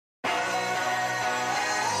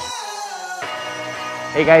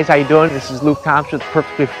Hey guys, how you doing? This is Luke Thompson with the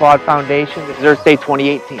Perfectly Flawed Foundation. This is Earth Day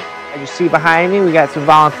 2018. As you see behind me, we got some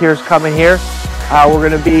volunteers coming here. We're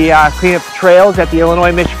going to be cleaning up the trails at the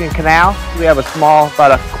Illinois-Michigan Canal. We have a small,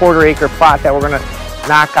 about a quarter-acre plot that we're going to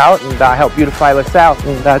knock out and help beautify LaSalle. And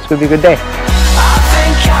it's going to be a good day. I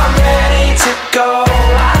think I'm ready to go.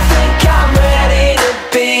 I think I'm ready to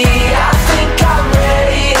be. I think I'm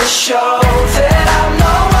ready to show that I'm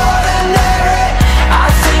no ordinary.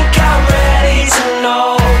 I think I'm ready to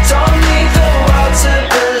know. Don't need the world to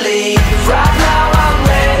believe. Right now I'm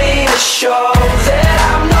ready to show that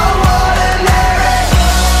I'm no ordinary.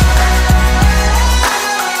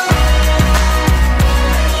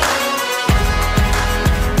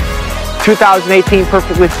 2018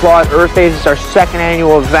 Perfectly Flawed Earth Days is our second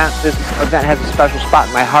annual event. This event has a special spot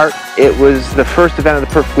in my heart. It was the first event of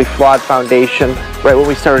the Perfectly Flawed Foundation right when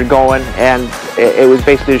we started going, and it was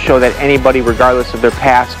basically to show that anybody, regardless of their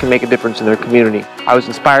past, can make a difference in their community. I was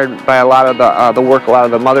inspired by a lot of the work a lot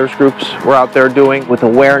of the mothers groups were out there doing with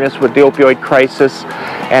awareness with the opioid crisis,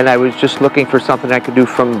 and I was just looking for something I could do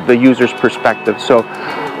from the user's perspective. So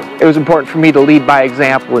it was important for me to lead by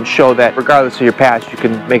example and show that regardless of your past, you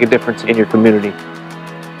can make a difference in your community.